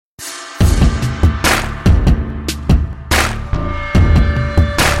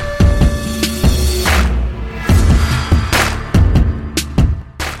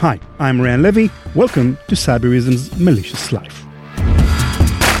Hi, I'm Ran Levy. Welcome to Cyberism's Malicious Life.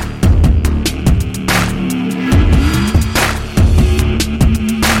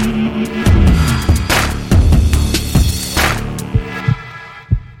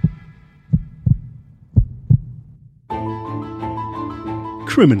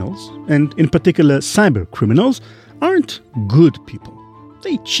 Criminals, and in particular cyber criminals, aren't good people.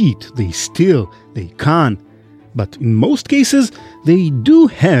 They cheat, they steal, they con. But in most cases, they do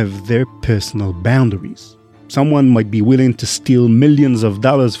have their personal boundaries. Someone might be willing to steal millions of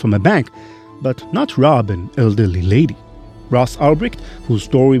dollars from a bank, but not rob an elderly lady. Ross Ulbricht, whose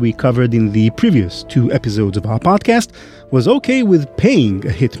story we covered in the previous 2 episodes of our podcast, was okay with paying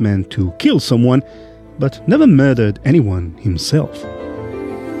a hitman to kill someone, but never murdered anyone himself.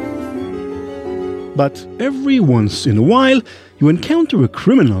 But every once in a while, you encounter a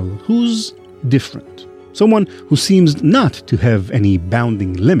criminal who's different. Someone who seems not to have any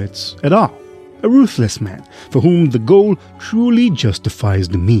bounding limits at all. A ruthless man for whom the goal truly justifies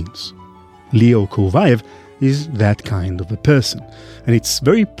the means. Leo Kuvayev is that kind of a person, and it's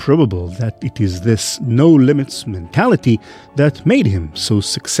very probable that it is this no-limits mentality that made him so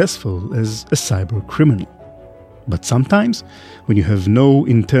successful as a cyber criminal. But sometimes, when you have no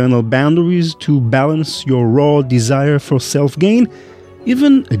internal boundaries to balance your raw desire for self-gain,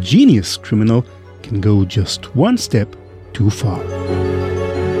 even a genius criminal can go just one step too far.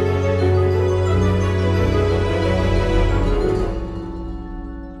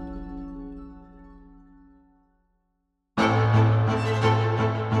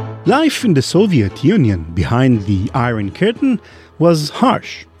 Life in the Soviet Union behind the Iron Curtain was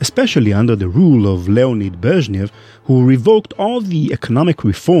harsh, especially under the rule of Leonid Brezhnev, who revoked all the economic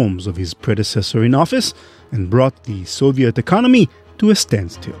reforms of his predecessor in office and brought the Soviet economy to a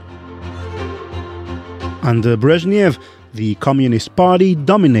standstill. Under Brezhnev, the Communist Party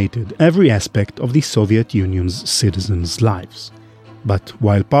dominated every aspect of the Soviet Union's citizens' lives. But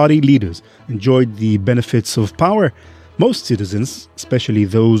while party leaders enjoyed the benefits of power, most citizens, especially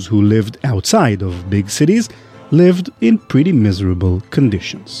those who lived outside of big cities, lived in pretty miserable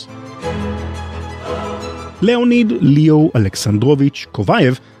conditions. Leonid Leo Alexandrovich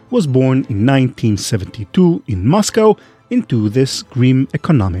Kuvayev was born in 1972 in Moscow into this grim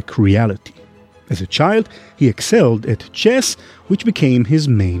economic reality. As a child, he excelled at chess, which became his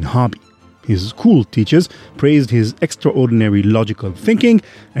main hobby. His school teachers praised his extraordinary logical thinking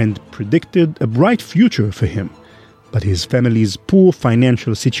and predicted a bright future for him. But his family's poor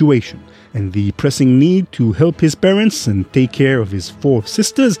financial situation and the pressing need to help his parents and take care of his 4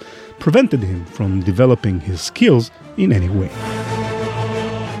 sisters prevented him from developing his skills in any way.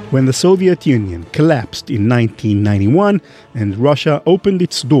 When the Soviet Union collapsed in 1991 and Russia opened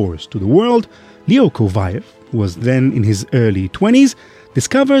its doors to the world, Leo Kuvayev, who was then in his early 20s,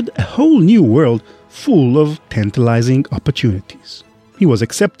 discovered a whole new world full of tantalizing opportunities. He was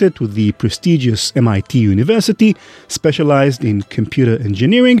accepted to the prestigious MIT University, specialized in computer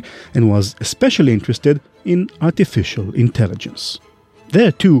engineering, and was especially interested in artificial intelligence.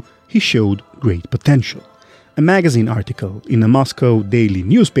 There, too, he showed great potential. A magazine article in a Moscow daily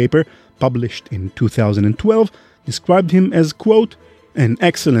newspaper, published in 2012, described him as, quote, an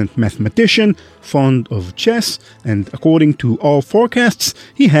excellent mathematician, fond of chess, and according to all forecasts,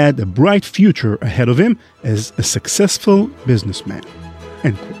 he had a bright future ahead of him as a successful businessman.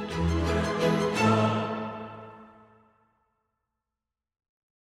 End quote.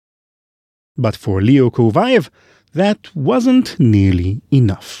 But for Leo Kuvayev, that wasn't nearly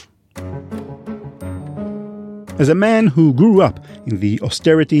enough. As a man who grew up in the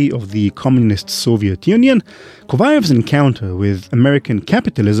austerity of the communist Soviet Union, Kuvayev's encounter with American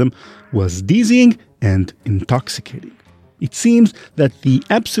capitalism was dizzying and intoxicating. It seems that the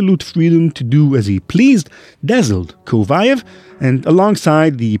absolute freedom to do as he pleased dazzled Kuvayev, and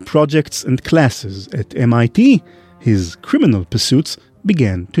alongside the projects and classes at MIT, his criminal pursuits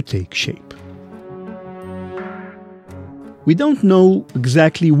began to take shape. We don't know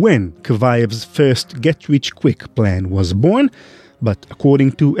exactly when Kuvayev's first get-rich-quick plan was born, but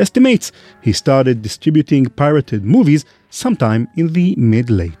according to estimates, he started distributing pirated movies sometime in the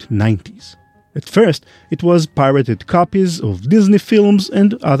mid-late 90s. At first, it was pirated copies of Disney films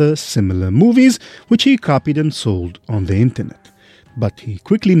and other similar movies, which he copied and sold on the internet. But he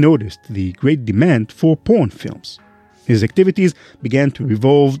quickly noticed the great demand for porn films. His activities began to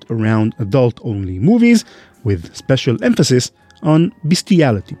revolve around adult-only movies, with special emphasis on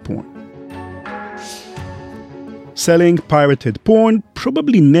bestiality porn. Selling pirated porn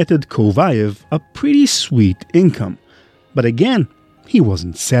probably netted Kuvayev a pretty sweet income. But again, he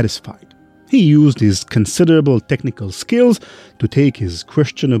wasn't satisfied. He used his considerable technical skills to take his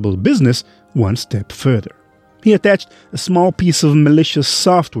questionable business one step further. He attached a small piece of malicious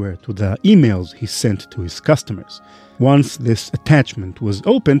software to the emails he sent to his customers. Once this attachment was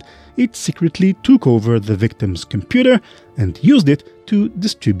opened, it secretly took over the victim's computer and used it to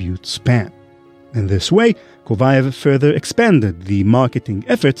distribute spam. In this way, Kuvayev further expanded the marketing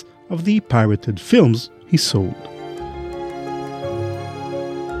efforts of the pirated films he sold.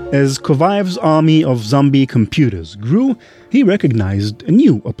 As Kuvayev's army of zombie computers grew, he recognized a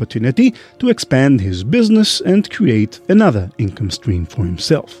new opportunity to expand his business and create another income stream for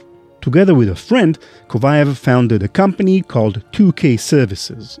himself. Together with a friend, Kuvayev founded a company called 2K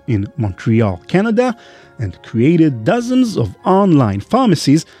Services in Montreal, Canada, and created dozens of online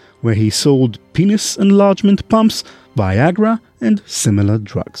pharmacies where he sold penis enlargement pumps, Viagra, and similar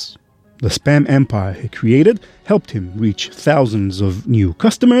drugs. The spam empire he created helped him reach thousands of new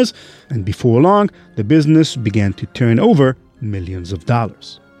customers, and before long, the business began to turn over millions of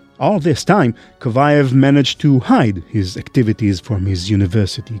dollars. All this time, Kuvayev managed to hide his activities from his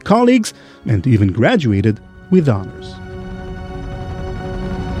university colleagues and even graduated with honors.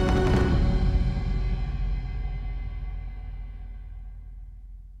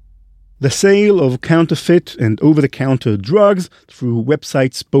 The sale of counterfeit and over-the-counter drugs through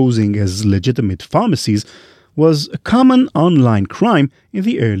websites posing as legitimate pharmacies was a common online crime in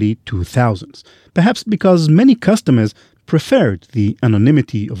the early 2000s, perhaps because many customers preferred the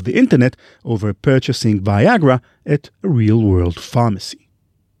anonymity of the internet over purchasing Viagra at a real-world pharmacy.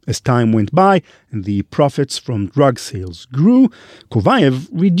 As time went by and the profits from drug sales grew, Kuvayev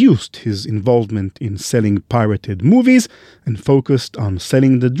reduced his involvement in selling pirated movies and focused on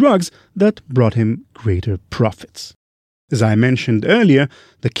selling the drugs that brought him greater profits. As I mentioned earlier,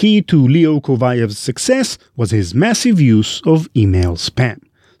 the key to Leo Kuvayev's success was his massive use of email spam,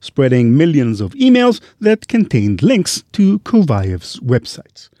 spreading millions of emails that contained links to Kuvayev's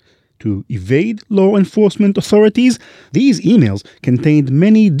websites. To evade law enforcement authorities, these emails contained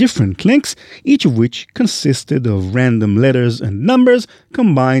many different links, each of which consisted of random letters and numbers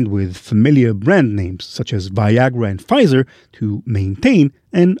combined with familiar brand names such as Viagra and Pfizer to maintain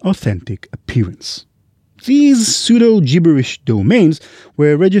an authentic appearance. These pseudo-gibberish domains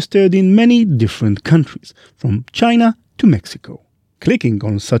were registered in many different countries, from China to Mexico. Clicking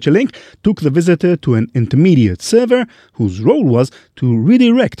on such a link took the visitor to an intermediate server whose role was to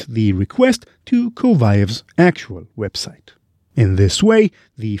redirect the request to Kuvayev's actual website. In this way,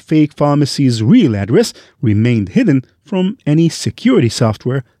 the fake pharmacy's real address remained hidden from any security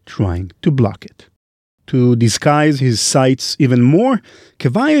software trying to block it. To disguise his sites even more,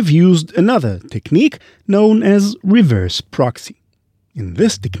 Kuvayev used another technique known as reverse proxy. In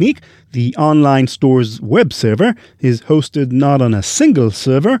this technique, the online store's web server is hosted not on a single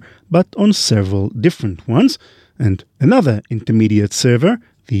server, but on several different ones, and another intermediate server,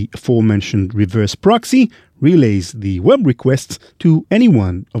 the aforementioned reverse proxy, relays the web requests to any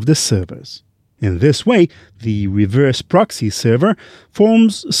one of the servers. In this way, the reverse proxy server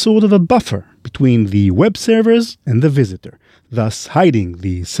forms sort of a buffer between the web servers and the visitor, thus hiding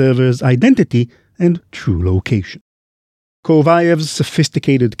the server's identity and true location. Kuvayev's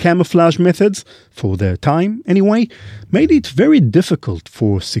sophisticated camouflage methods, for their time anyway, made it very difficult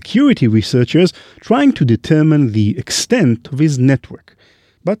for security researchers trying to determine the extent of his network.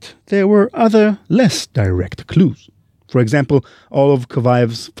 But there were other, less direct clues. For example, all of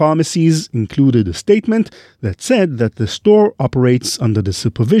Kuvayev's pharmacies included a statement that said that the store operates under the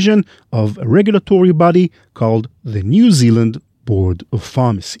supervision of a regulatory body called the New Zealand Board of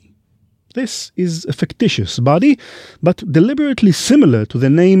Pharmacy. This is a fictitious body, but deliberately similar to the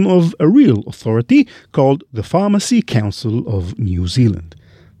name of a real authority called the Pharmacy Council of New Zealand.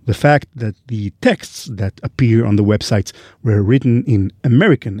 The fact that the texts that appear on the websites were written in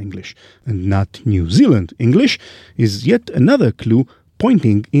American English and not New Zealand English is yet another clue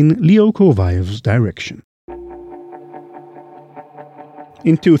pointing in Leo Kuvayev's direction.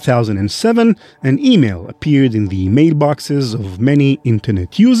 In 2007, an email appeared in the mailboxes of many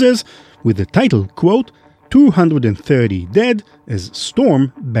internet users with the title, quote, 230 dead as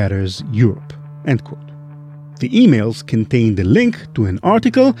storm batters Europe, end quote. The emails contained a link to an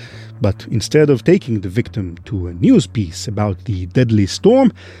article, but instead of taking the victim to a news piece about the deadly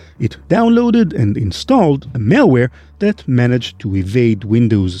storm, it downloaded and installed a malware that managed to evade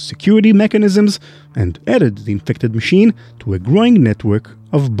Windows security mechanisms and added the infected machine to a growing network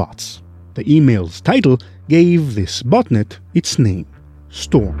of bots. The email's title gave this botnet its name,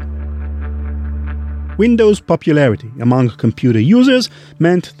 Storm. Windows' popularity among computer users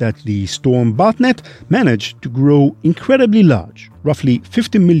meant that the Storm botnet managed to grow incredibly large, roughly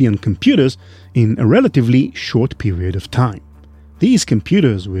 50 million computers, in a relatively short period of time. These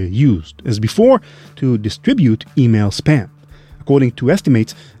computers were used, as before, to distribute email spam. According to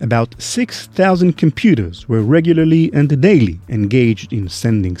estimates, about 6,000 computers were regularly and daily engaged in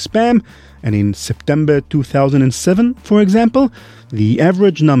sending spam, and in September 2007, for example, the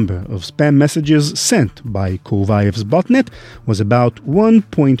average number of spam messages sent by Kuvayev's botnet was about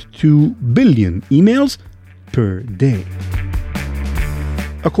 1.2 billion emails per day.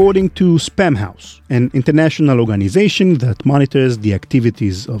 According to Spamhaus, an international organization that monitors the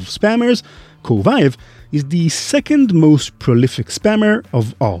activities of spammers, Kuvayev is the second most prolific spammer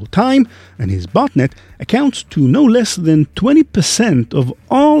of all time, and his botnet accounts to no less than 20% of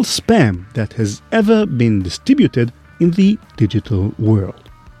all spam that has ever been distributed in the digital world.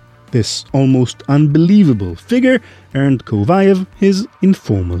 This almost unbelievable figure earned Kuvayev his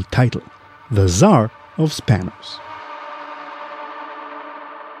informal title, the Czar of Spammers.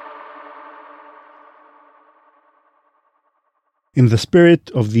 In the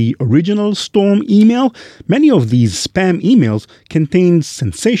spirit of the original Storm email, many of these spam emails contained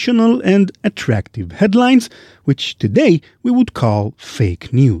sensational and attractive headlines, which today we would call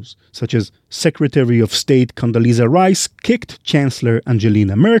fake news, such as Secretary of State Condoleezza Rice kicked Chancellor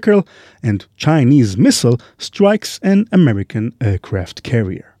Angela Merkel, and Chinese missile strikes an American aircraft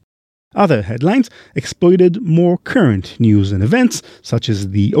carrier. Other headlines exploited more current news and events, such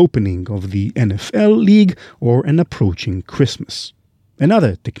as the opening of the NFL league or an approaching Christmas.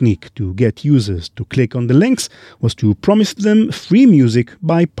 Another technique to get users to click on the links was to promise them free music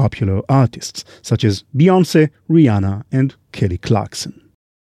by popular artists, such as Beyoncé, Rihanna, and Kelly Clarkson.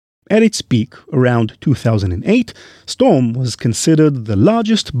 At its peak, around 2008, Storm was considered the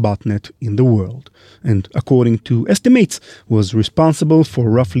largest botnet in the world, and according to estimates, was responsible for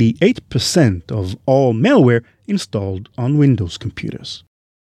roughly 8% of all malware installed on Windows computers.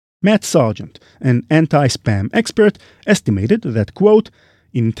 Matt Sargent, an anti-spam expert, estimated that, quote,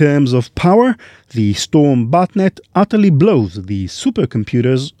 "In terms of power, the Storm botnet utterly blows the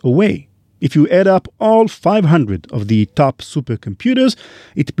supercomputers away. If you add up all 500 of the top supercomputers,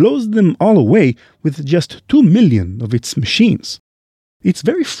 it blows them all away with just 2 million of its machines. It's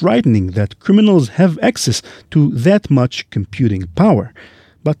very frightening that criminals have access to that much computing power,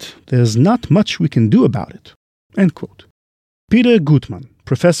 but there's not much we can do about it." End quote. Peter Gutmann,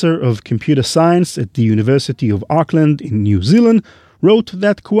 professor of computer science at the University of Auckland in New Zealand, wrote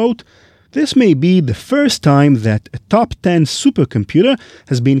that, quote, "This may be the first time that a top 10 supercomputer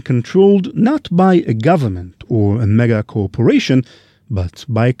has been controlled not by a government or a mega corporation, but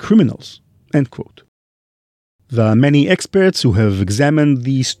by criminals." End quote. The many experts who have examined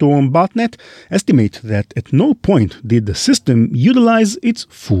the Storm botnet estimate that at no point did the system utilize its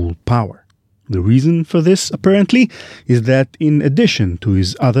full power. The reason for this, apparently, is that in addition to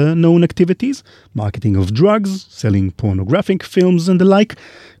his other known activities, marketing of drugs, selling pornographic films and the like,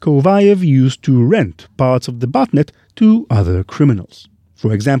 Kuvayev used to rent parts of the botnet to other criminals.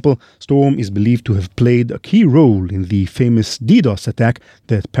 For example, Storm is believed to have played a key role in the famous DDoS attack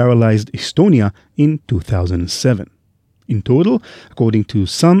that paralyzed Estonia in 2007. In total, according to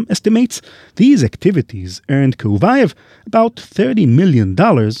some estimates, these activities earned Kuvayev about $30 million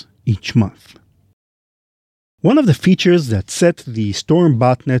each month. One of the features that set the Storm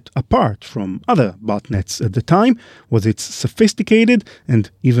botnet apart from other botnets at the time was its sophisticated and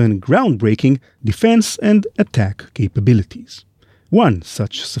even groundbreaking defense and attack capabilities. One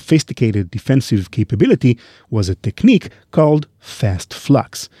such sophisticated defensive capability was a technique called fast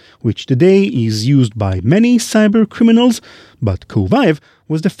flux, which today is used by many cyber criminals, but Kuvayev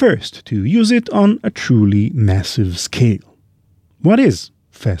was the first to use it on a truly massive scale. What is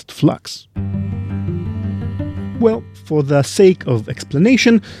fast flux? Well, for the sake of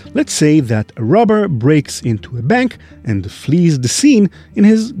explanation, let's say that a robber breaks into a bank and flees the scene in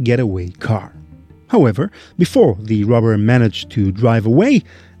his getaway car. However, before the robber managed to drive away,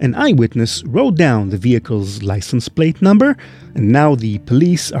 an eyewitness wrote down the vehicle's license plate number, and now the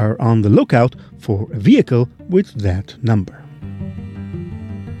police are on the lookout for a vehicle with that number.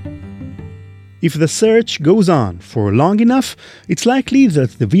 If the search goes on for long enough, it's likely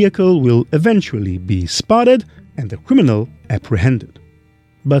that the vehicle will eventually be spotted and the criminal apprehended.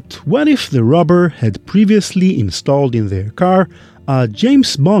 But what if the robber had previously installed in their car a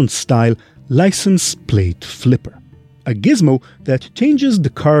James Bond-style license plate flipper, a gizmo that changes the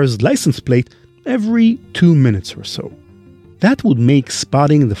car's license plate every 2 minutes or so? That would make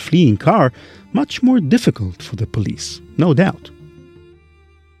spotting the fleeing car much more difficult for the police, no doubt.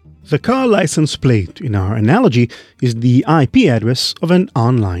 The car license plate in our analogy is the IP address of an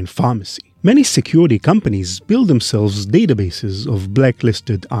online pharmacy. Many security companies build themselves databases of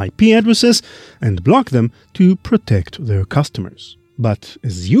blacklisted IP addresses and block them to protect their customers. But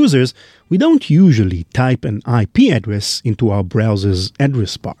as users, we don't usually type an IP address into our browser's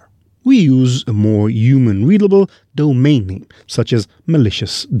address bar. We use a more human-readable domain name, such as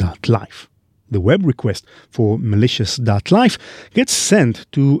malicious.life. The web request for malicious.life gets sent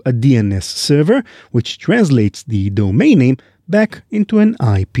to a DNS server, which translates the domain name back into an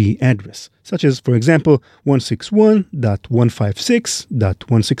IP address, such as, for example,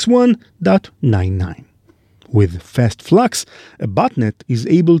 161.156.161.99. With fast flux, a botnet is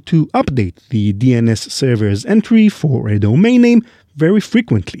able to update the DNS server's entry for a domain name very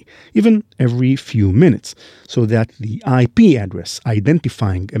frequently, even every few minutes, so that the IP address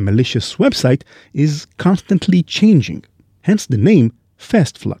identifying a malicious website is constantly changing, hence the name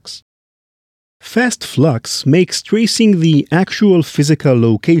fast flux. Fast flux makes tracing the actual physical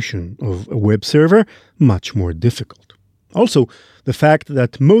location of a web server much more difficult. Also, the fact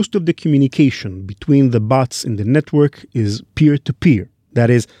that most of the communication between the bots in the network is peer-to-peer, that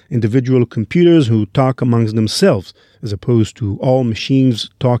is, individual computers who talk amongst themselves, as opposed to all machines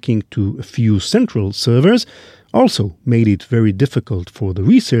talking to a few central servers, also made it very difficult for the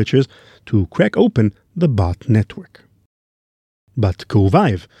researchers to crack open the bot network. But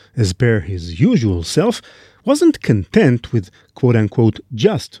Kuvayev, as per his usual self, wasn't content with quote-unquote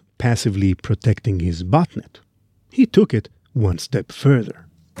just passively protecting his botnet. He took it one step further.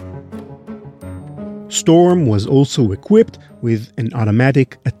 Storm was also equipped with an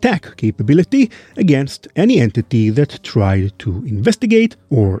automatic attack capability against any entity that tried to investigate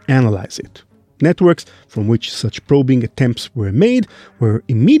or analyze it. Networks from which such probing attempts were made were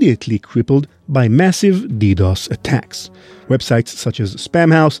immediately crippled by massive DDoS attacks. Websites such as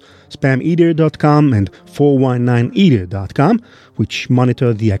Spamhaus, SpamEater.com, and 419eater.com, which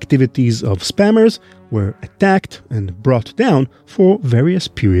monitor the activities of spammers, were attacked and brought down for various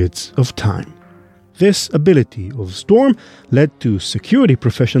periods of time. This ability of Storm led to security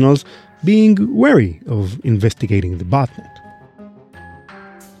professionals being wary of investigating the botnet.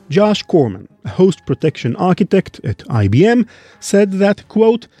 Josh Corman, a host protection architect at IBM, said that,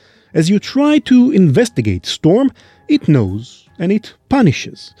 quote, "As you try to investigate Storm, it knows and it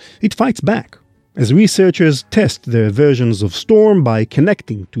punishes. It fights back. As researchers test their versions of Storm by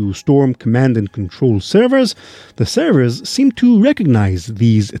connecting to Storm command and control servers, the servers seem to recognize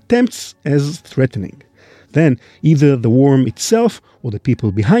these attempts as threatening. Then, either the worm itself or the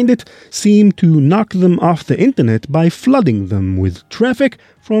people behind it seem to knock them off the internet by flooding them with traffic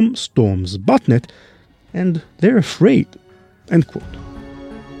from Storm's botnet, and they're afraid." End quote.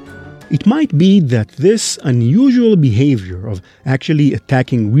 It might be that this unusual behavior of actually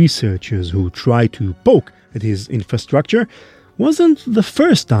attacking researchers who try to poke at his infrastructure wasn't the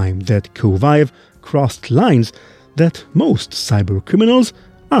first time that Kuvayev crossed lines that most cybercriminals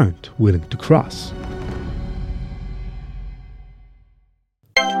aren't willing to cross.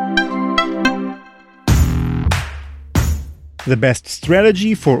 The best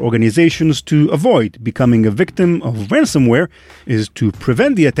strategy for organizations to avoid becoming a victim of ransomware is to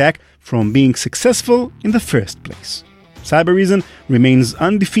prevent the attack from being successful in the first place. Cybereason remains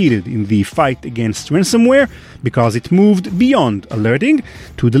undefeated in the fight against ransomware because it moved beyond alerting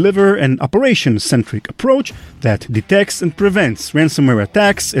to deliver an operation-centric approach that detects and prevents ransomware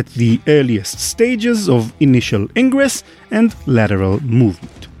attacks at the earliest stages of initial ingress and lateral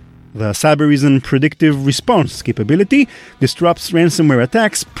movement. The Cybereason predictive response capability disrupts ransomware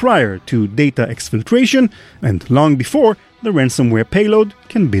attacks prior to data exfiltration and long before the ransomware payload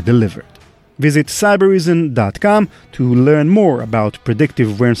can be delivered. Visit cybereason.com to learn more about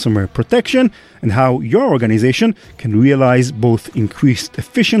predictive ransomware protection and how your organization can realize both increased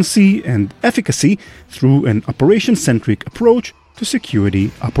efficiency and efficacy through an operation-centric approach to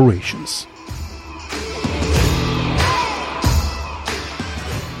security operations.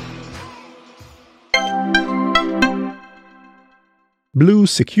 Blue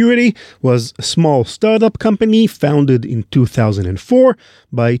Security was a small startup company founded in 2004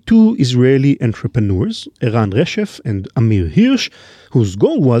 by two Israeli entrepreneurs, Eran Reshef and Amir Hirsch, whose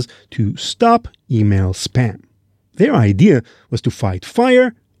goal was to stop email spam. Their idea was to fight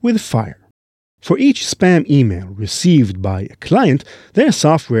fire with fire. For each spam email received by a client, their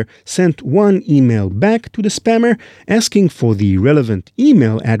software sent one email back to the spammer asking for the relevant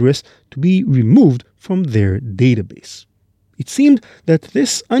email address to be removed from their database. It seemed that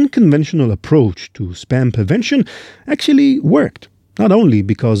this unconventional approach to spam prevention actually worked. not only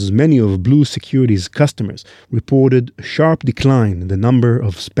because many of Blue Security's customers reported a sharp decline in the number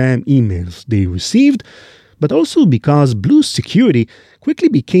of spam emails they received, but also because Blue Security quickly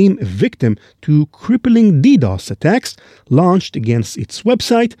became a victim to crippling DDoS attacks launched against its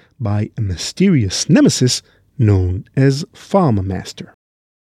website by a mysterious nemesis known as PharmaMaster.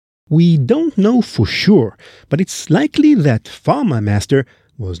 We don't know for sure, but it's likely that PharmaMaster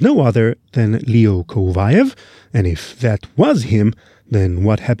was no other than Leo Kuvayev, and if that was him, then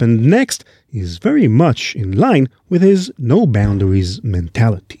what happened next is very much in line with his no-boundaries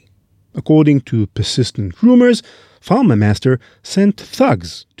mentality. According to persistent rumors, PharmaMaster sent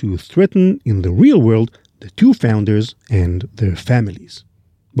thugs to threaten in the real world the two founders and their families.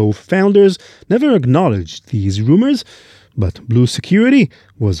 Both founders never acknowledged these rumors, but Blue Security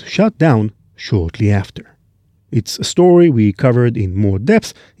was shut down shortly after. It's a story we covered in more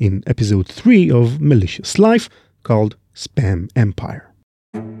depth in episode 3 of Malicious Life, called Spam Empire.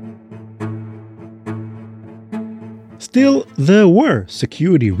 Still, there were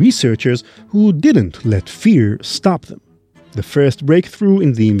security researchers who didn't let fear stop them. The first breakthrough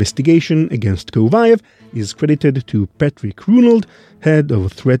in the investigation against Kuvayev is credited to Patrick Runald, head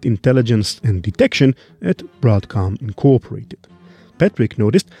of threat intelligence and detection at Broadcom Incorporated. Patrick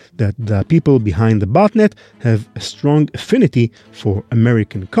noticed that the people behind the botnet have a strong affinity for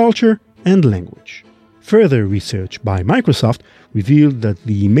American culture and language. Further research by Microsoft revealed that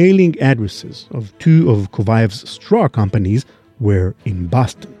the mailing addresses of two of Kuvayev's straw companies were in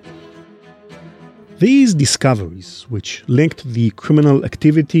Boston. These discoveries, which linked the criminal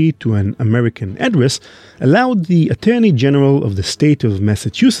activity to an American address, allowed the Attorney General of the state of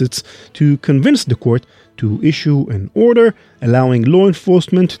Massachusetts to convince the court to issue an order allowing law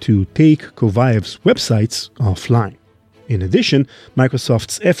enforcement to take Kuvayev's websites offline. In addition,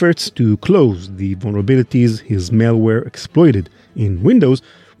 Microsoft's efforts to close the vulnerabilities his malware exploited in Windows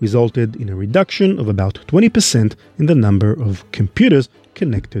resulted in a reduction of about 20% in the number of computers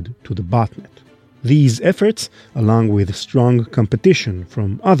connected to the botnet. These efforts, along with strong competition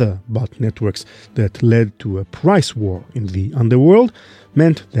from other bot networks that led to a price war in the underworld,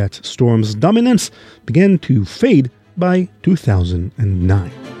 meant that Storm's dominance began to fade by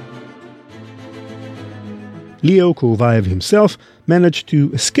 2009. Leo Kuvayev himself managed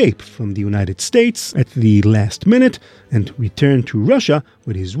to escape from the United States at the last minute and return to Russia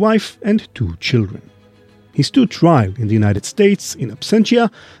with his wife and 2 children. He stood trial in the United States in absentia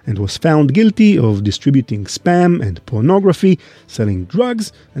and was found guilty of distributing spam and pornography, selling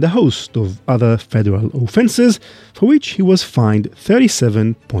drugs, and a host of other federal offenses, for which he was fined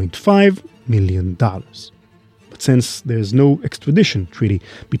 $37.5 million. But since there's no extradition treaty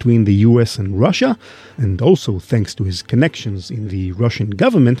between the US and Russia, and also thanks to his connections in the Russian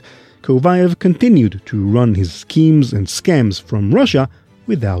government, Kuvayev continued to run his schemes and scams from Russia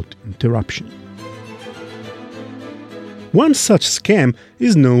without interruption. One such scam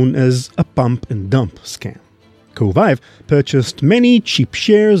is known as a pump and dump scam. Kuvayev purchased many cheap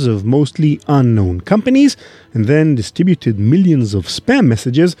shares of mostly unknown companies and then distributed millions of spam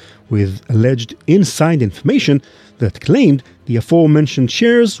messages with alleged inside information that claimed the aforementioned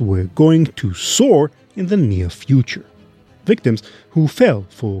shares were going to soar in the near future. Victims who fell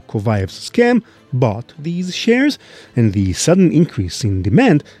for Kuvayev's scam bought these shares, and the sudden increase in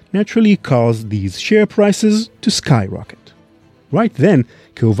demand naturally caused these share prices to skyrocket. Right then,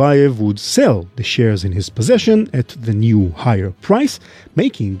 Kuvayev would sell the shares in his possession at the new higher price,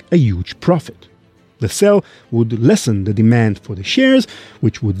 making a huge profit. The sell would lessen the demand for the shares,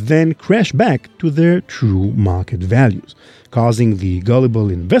 which would then crash back to their true market values, causing the gullible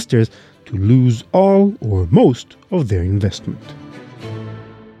investors to lose all or most of their investment.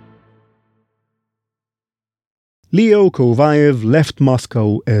 Leo Kuvayev left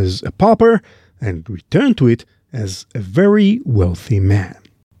Moscow as a pauper and returned to it as a very wealthy man.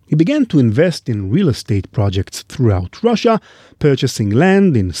 He began to invest in real estate projects throughout Russia, purchasing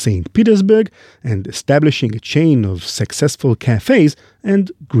land in St. Petersburg and establishing a chain of successful cafes and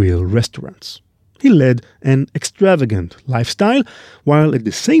grill restaurants. He led an extravagant lifestyle while at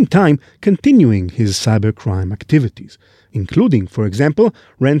the same time continuing his cybercrime activities, including, for example,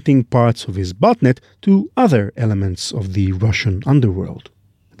 renting parts of his botnet to other elements of the Russian underworld.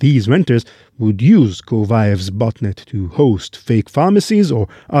 These renters would use Kuvayev's botnet to host fake pharmacies or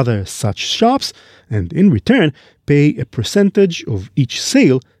other such shops, and in return pay a percentage of each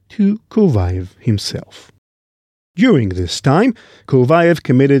sale to Kuvayev himself. During this time, Kuvayev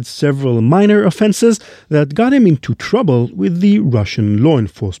committed several minor offenses that got him into trouble with the Russian law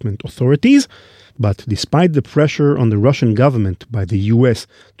enforcement authorities, But despite the pressure on the Russian government by the US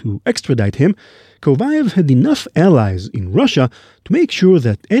to extradite him, Kuvayev had enough allies in Russia to make sure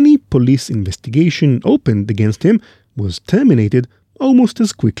that any police investigation opened against him was terminated almost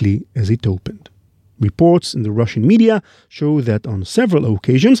as quickly as it opened. Reports in the Russian media show that on several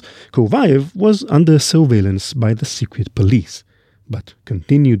occasions, Kuvayev was under surveillance by the secret police, but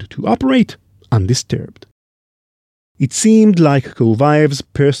continued to operate undisturbed. It seemed like Kuvayev's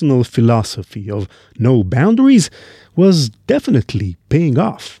personal philosophy of no boundaries was definitely paying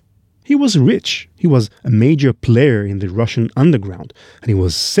off. He was rich, he was a major player in the Russian underground, and he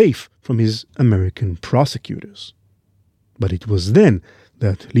was safe from his American prosecutors. But it was then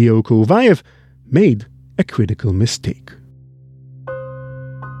that Leo Kuvayev made a critical mistake.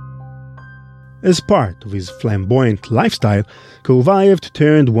 As part of his flamboyant lifestyle, Kuvayev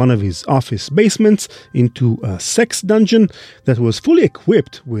turned one of his office basements into a sex dungeon that was fully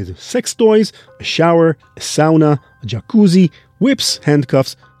equipped with sex toys, a shower, a sauna, a jacuzzi, whips,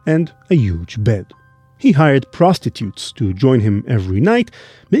 handcuffs, and a huge bed. He hired prostitutes to join him every night,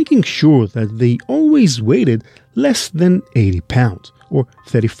 making sure that they always weighed less than 80 pounds, or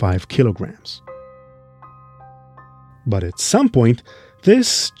 35 kilograms. But at some point,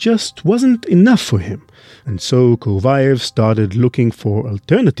 this just wasn't enough for him, and so Kuvayev started looking for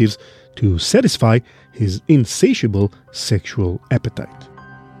alternatives to satisfy his insatiable sexual appetite.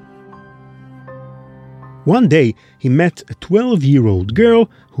 One day, he met a 12-year-old girl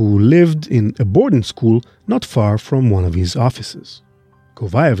who lived in a boarding school not far from one of his offices.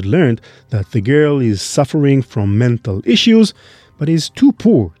 Kuvayev learned that the girl is suffering from mental issues, but is too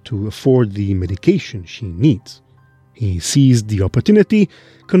poor to afford the medication she needs. He seized the opportunity,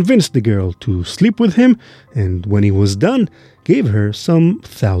 convinced the girl to sleep with him, and when he was done, gave her some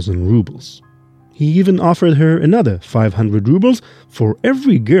 1,000 rubles. He even offered her another 500 rubles for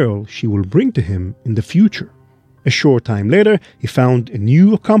every girl she will bring to him in the future. A short time later, he found a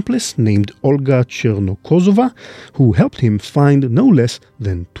new accomplice named Olga Chernokozova, who helped him find no less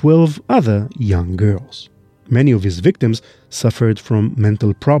than 12 other young girls. Many of his victims suffered from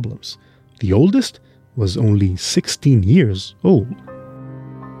mental problems. The oldest was only 16 years old.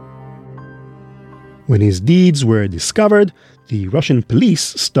 When his deeds were discovered, the Russian police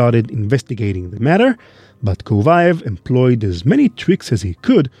started investigating the matter, but Kuvayev employed as many tricks as he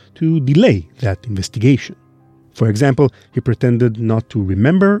could to delay that investigation. For example, he pretended not to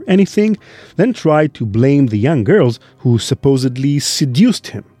remember anything, then tried to blame the young girls who supposedly seduced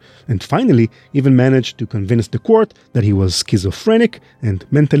him, and finally even managed to convince the court that he was schizophrenic and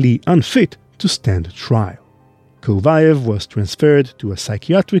mentally unfit to stand trial. Kuvayev was transferred to a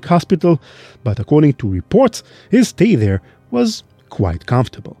psychiatric hospital, but according to reports, his stay there was quite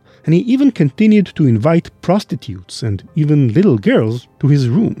comfortable, and he even continued to invite prostitutes and even little girls to his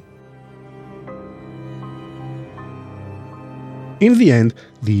room. In the end,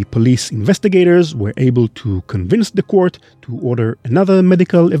 the police investigators were able to convince the court to order another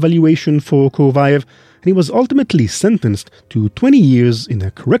medical evaluation for Kuvayev, and he was ultimately sentenced to 20 years in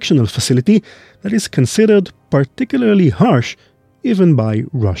a correctional facility that is considered particularly harsh even by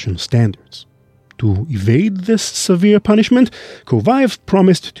Russian standards. To evade this severe punishment, Kuvayev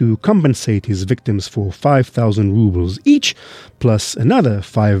promised to compensate his victims for 5,000 rubles each, plus another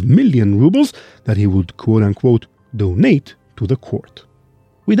 5 million rubles that he would quote-unquote donate to the court.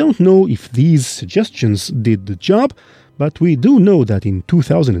 We don't know if these suggestions did the job, but we do know that in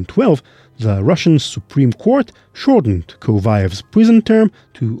 2012, the Russian Supreme Court shortened Kuvayev's prison term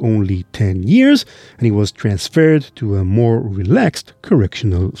to only 10 years, and he was transferred to a more relaxed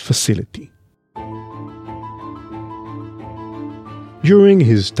correctional facility. During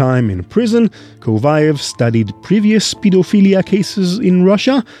his time in prison, Kuvayev studied previous pedophilia cases in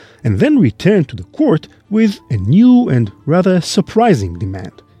Russia and then returned to the court with a new and rather surprising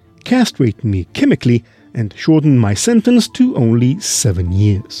demand: castrate me chemically and shorten my sentence to only 7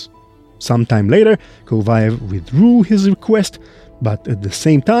 years. Sometime later, Kuvayev withdrew his request, but at the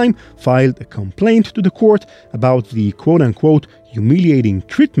same time filed a complaint to the court about the quote-unquote humiliating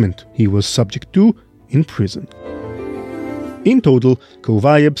treatment he was subject to in prison. In total,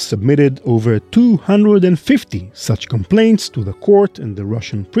 Kuvayev submitted over 250 such complaints to the court and the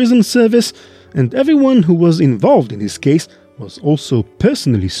Russian prison service, and everyone who was involved in his case was also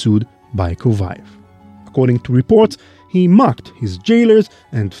personally sued by Kuvayev. According to reports, he mocked his jailers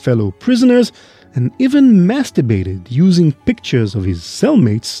and fellow prisoners and even masturbated using pictures of his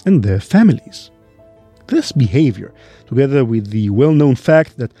cellmates and their families. This behavior, together with the well-known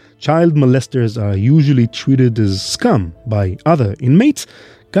fact that child molesters are usually treated as scum by other inmates,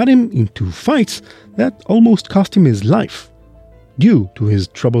 got him into fights that almost cost him his life. Due to his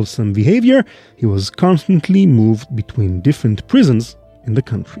troublesome behavior, he was constantly moved between different prisons in the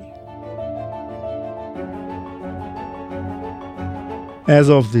country. As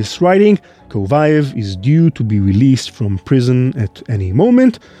of this writing, Kuvayev is due to be released from prison at any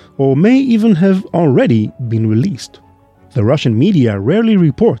moment, or may even have already been released. The Russian media rarely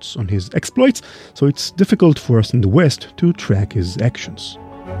reports on his exploits, so it's difficult for us in the West to track his actions.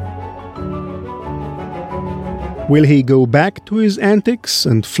 Will he go back to his antics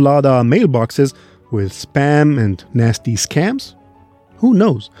and flood our mailboxes with spam and nasty scams? Who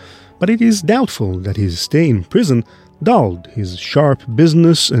knows? But it is doubtful that his stay in prison dulled his sharp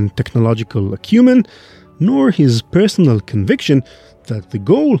business and technological acumen, nor his personal conviction that the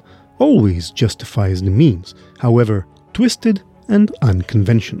goal always justifies the means, however twisted and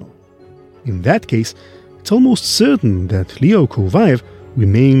unconventional. In that case, it's almost certain that Leo Kuvayev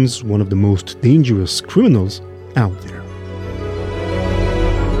remains one of the most dangerous criminals out there.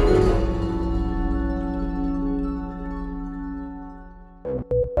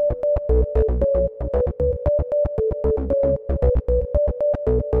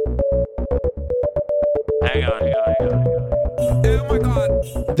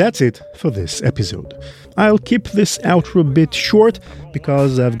 That's it for this episode. I'll keep this outro bit short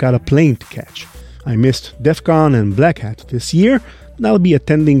because I've got a plane to catch. I missed DEF CON and Black Hat this year, and I'll be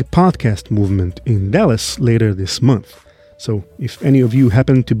attending Podcast Movement in Dallas later this month. So if any of you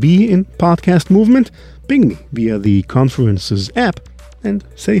happen to be in Podcast Movement, ping me via the conference's app and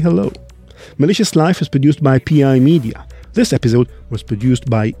say hello. Malicious Life is produced by PI Media. This episode was produced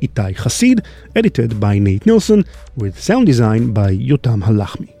by Itai Chassid, edited by Nate Nilsson, with sound design by Yotam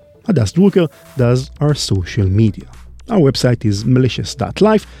Halachmi. Hadas Drucker does our social media. Our website is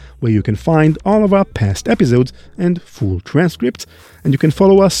malicious.life, where you can find all of our past episodes and full transcripts, and you can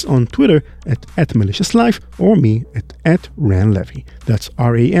follow us on Twitter at @maliciouslife or me at @ranlevi. That's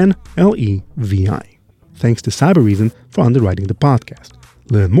RANLEVI. Thanks to Cybereason for underwriting the podcast.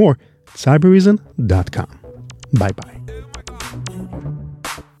 Learn more at cybereason.com. Bye-bye.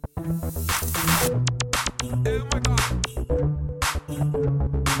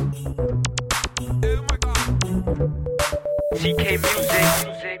 CK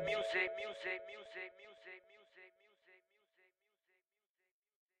music.